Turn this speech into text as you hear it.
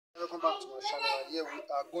channel, and here we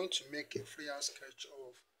are going to make a freehand sketch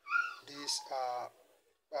of this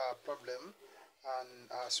problem. And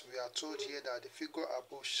as we are told here that the figure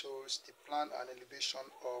above shows the plan and elevation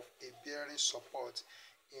of a bearing support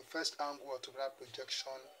in first angle orthographic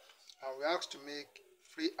projection, and we are asked to make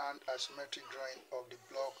freehand isometric drawing of the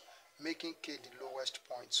block, making K the lowest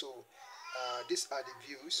point. So these are the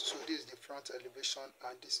views. So this is the front elevation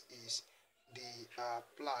and this is the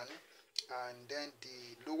plan, and then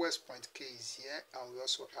the lowest point K is here, and we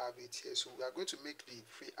also have it here. So we are going to make the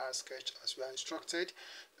freehand sketch as we are instructed.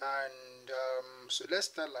 And so let's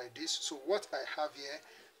start like this. So what I have here,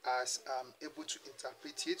 as I'm able to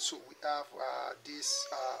interpret it, so we have this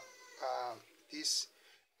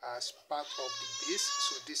as part of the base.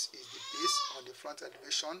 So this is the base on the front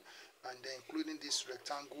elevation, and then including this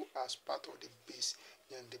rectangle as part of the base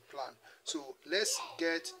in the plan. So let's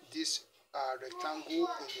get this rectangle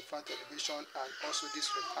in the front elevation and also this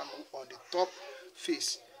rectangle on the top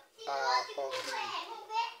face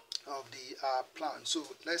of the plan. So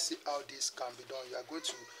let's see how this can be done. You are going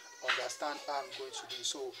to understand how I'm going to do.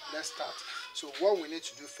 So let's start. So what we need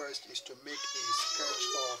to do first is to make a sketch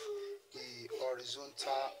of the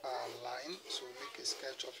horizontal line. So make a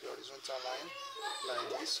sketch of the horizontal line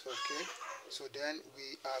like this. Okay, so then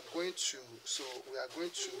we are going to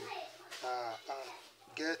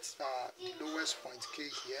get the lowest point K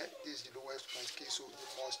here. This is the lowest point K, so you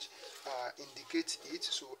must indicate it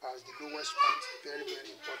so as the lowest point.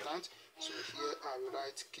 Very important. So here I will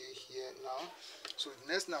write K here now. So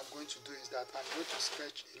the next thing I'm going to do is that I'm going to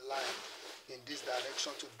sketch a line in this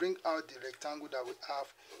direction to bring out the rectangle that we have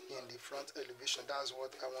in the front elevation. That's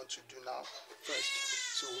what I want to do now first.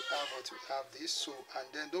 So we have what we have this. So, and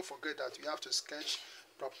then don't forget that we have to sketch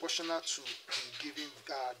proportional to the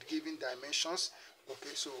given dimensions.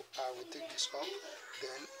 Okay, so I will take this up,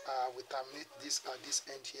 then we terminate this at this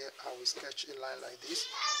end here. I will sketch a line like this.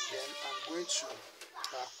 Then I'm going to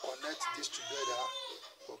connect this together,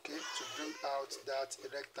 okay, to bring out that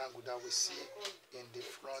rectangle that we see in the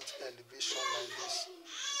front elevation like this.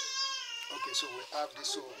 Okay, so we have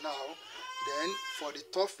this. So now, then for the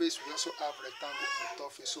top face, we also have rectangle on the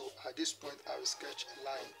top face. So at this point, I will sketch a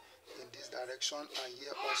line in this direction, and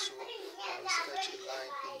here also I will sketch a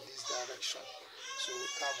line in this direction. So we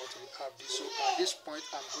have what we have this. So at this point,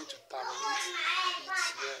 I'm going to terminate it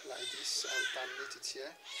here like this. I will terminate it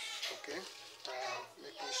here. Okay,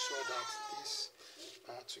 making sure that these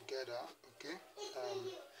are together. Okay,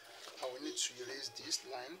 I will need to erase this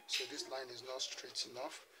line. So this line is not straight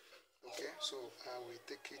enough. Okay, so I will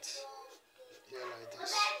take it here like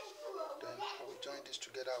this. Then I will join this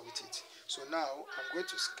together with it. So now I'm going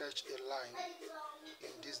to sketch a line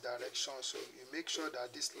in this direction. So you make sure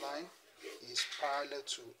that this line is parallel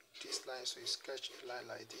to this line. So you sketch a line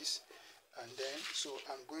like this, and then so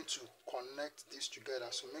I'm going to connect this together.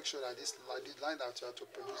 So make sure that this line that you have to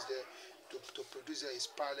produce there is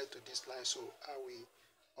parallel to this line. So I will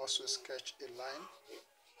also sketch a line,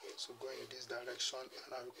 so going in this direction,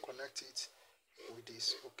 and I will connect it with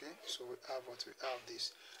this. Okay, so we have what we have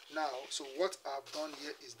this now. So what I've done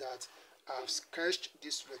here is that I've sketched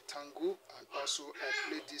this rectangle, and also I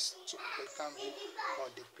placed this rectangle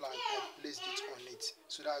on the plan. I placed it on it.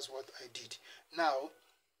 So that's what I did. Now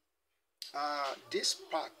this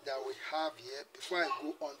part that we have here, before I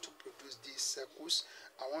go on to produce these circles,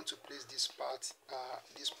 I want to place this part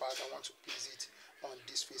I want to place it on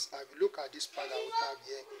this face. If you look at this part that we have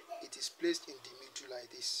here, it is placed in the middle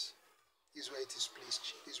like this. This is where it is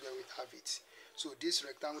placed. This is where we have it. So this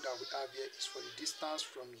rectangle that we have here is for the distance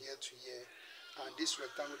from here to here, and this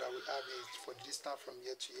rectangle that we have here is for the distance from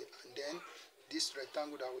here to here, and then this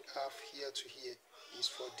rectangle that we have here to here is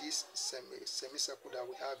for this semicircle that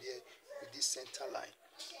we have here with this center line.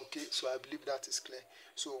 Okay, so I believe that is clear.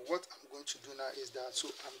 So what I'm going to do now is that, so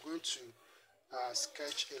I'm going to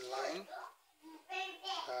sketch a line.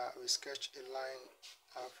 We sketch a line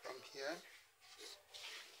from here.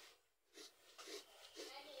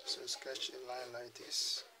 So sketch a line like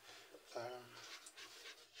this.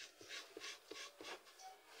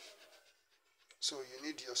 So you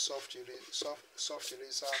need your soft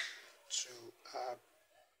eraser to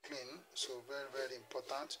clean. So very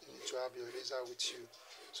important. You need to have your eraser with you,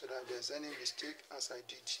 so that if there's any mistake, as I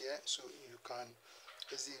did here, so you can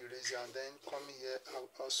easily erase it. And then come here,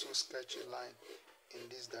 I'll also sketch a line in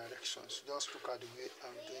this direction. So just look at the way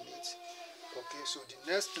I'm doing it. Okay, so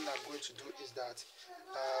the next thing I'm going to do is that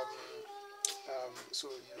so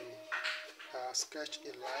you sketch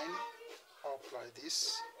a line up like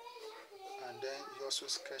this, and then you also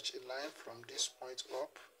sketch a line from this point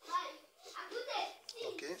up.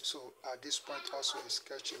 Okay, so at this point also you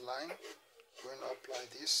sketch a line going up like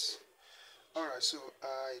this. Alright, so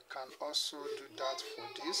I can also do that for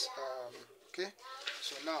this. Okay,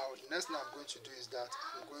 so now the next thing I'm going to do is that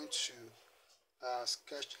I'm going to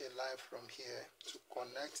sketch a line from here to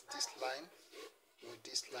connect this line with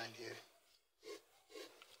this line here.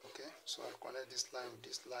 Okay, so I'll connect this line with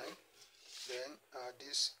this line, then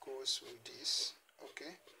this goes with this.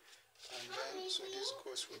 Okay, and then so this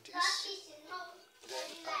goes with this, then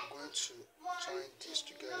I'm going to join this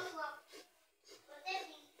together.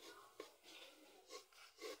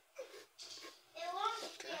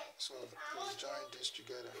 Okay, so we'll join this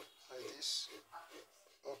together like this.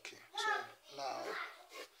 Okay, so now,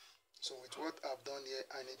 so with what I've done here,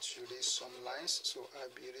 I need to erase some lines, so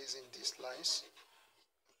I'll be erasing these lines.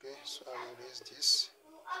 Okay, so I will erase this,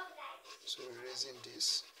 so erasing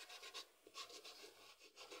this.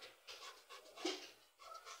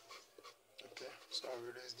 Okay, so I'll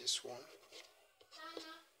erase this one.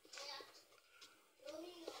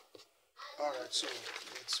 Alright, so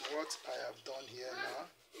it's what I have done here now.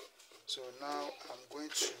 So now I'm going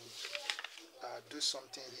to do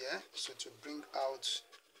something here, so to bring out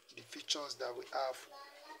the features that we have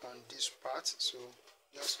on this part. So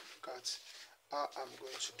just look at how I'm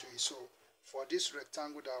going to do it. So for this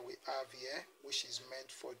rectangle that we have here, which is meant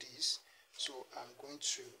for this, so I'm going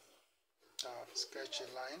to sketch a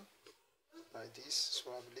line like this,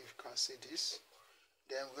 so I believe you can see this.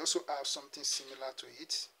 Then we also have something similar to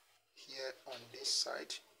it here on this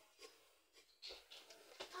side.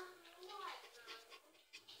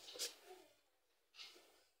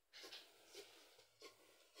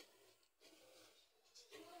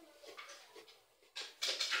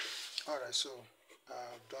 Alright, so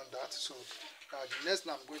I've done that. So the next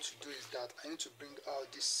thing I'm going to do is that I need to bring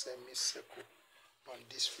out this semicircle on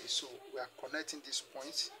this face. So we are connecting this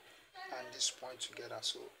point and this point together,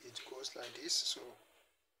 so it goes like this. So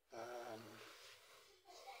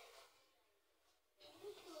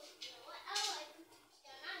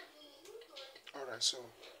alright, so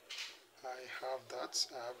I have that.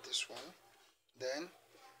 I have this one. Then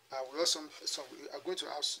we also, so we are going to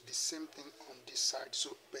have the same thing on this side.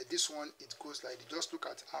 So but this one, it goes like this. Just look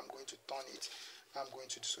at how I'm going to turn it. I'm going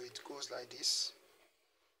to, so it goes like this.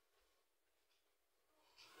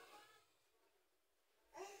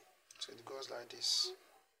 So it goes like this.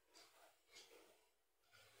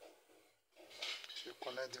 So you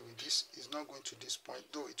connect it with this. It's not going to this point,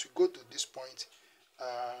 though it will go to this point.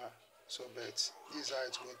 So but this is how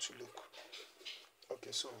it's going to look.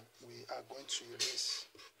 Okay, so we are going to erase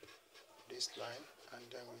this line, and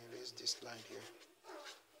then we erase this line here.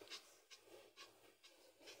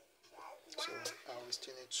 So we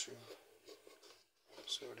still need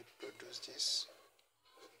to reproduce this.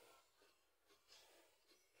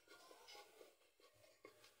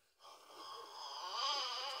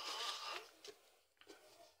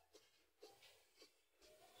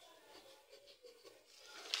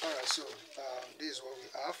 Alright, so this is what we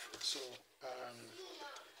have. So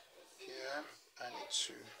here I need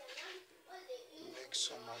to make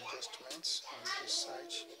some adjustments on this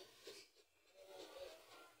side.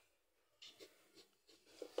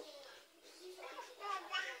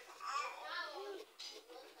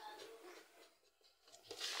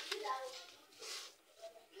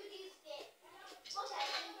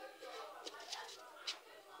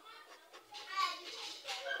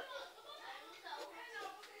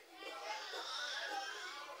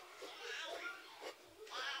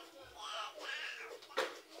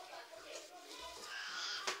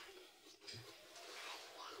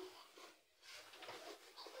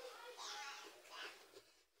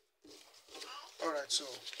 Alright, so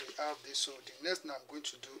we have this. So the next thing I'm going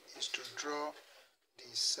to do is to draw the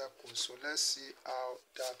circle. So let's see how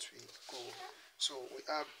that will go. So we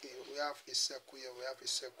have a circle here, we have a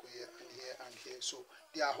circle here, and here. So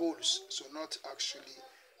they are holes, so not actually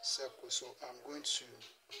circles. So I'm going to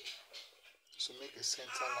make a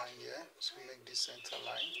center line here. So make this center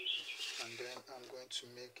line, and then I'm going to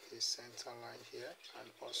make a center line here, and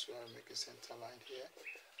also I'll make a center line here.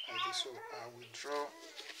 And so I will draw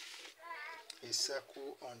a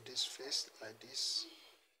circle on this face like this.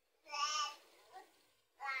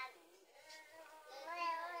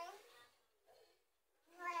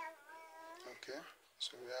 Okay,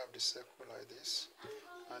 so we have the circle like this,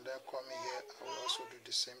 and then coming here I will also do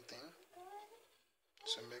the same thing.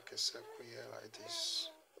 So make a circle here like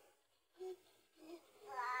this.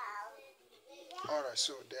 Alright,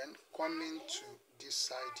 so then coming to this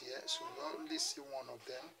side here, so you only see one of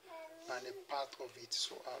them and a part of it,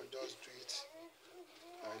 so I'll just do it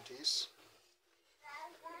like this.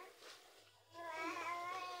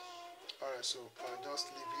 Alright, so I'll just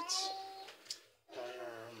leave it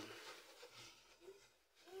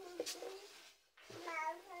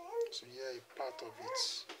So here a part of it.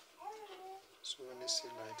 So when they say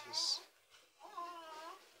like this.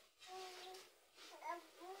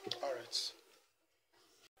 Alright.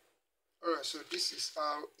 Alright, so this is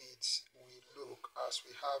how it will look as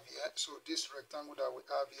we have here. So this rectangle that we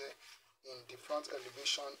have here in the front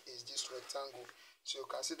elevation is this rectangle. So you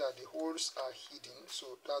can see that the holes are hidden.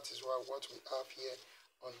 So that is what we have here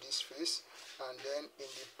on this face. And then in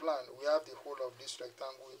the plan, we have the whole of this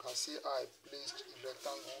rectangle. You can see I placed the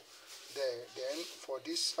rectangle there. Then for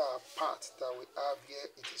this part that we have here,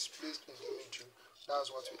 it is placed in the middle.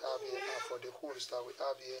 That's what we have here. And for the holes that we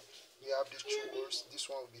have here, we have these two holes. This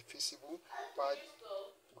one will be visible, but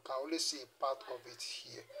we can only see a part of it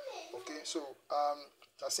here. Okay, so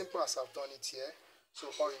as simple as I've done it here. So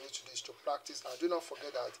all you need to do is to practice, and do not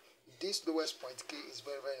forget that this lowest point K is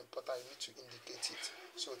very, very important. You need to indicate it.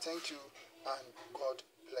 So thank you, and God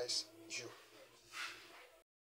bless you.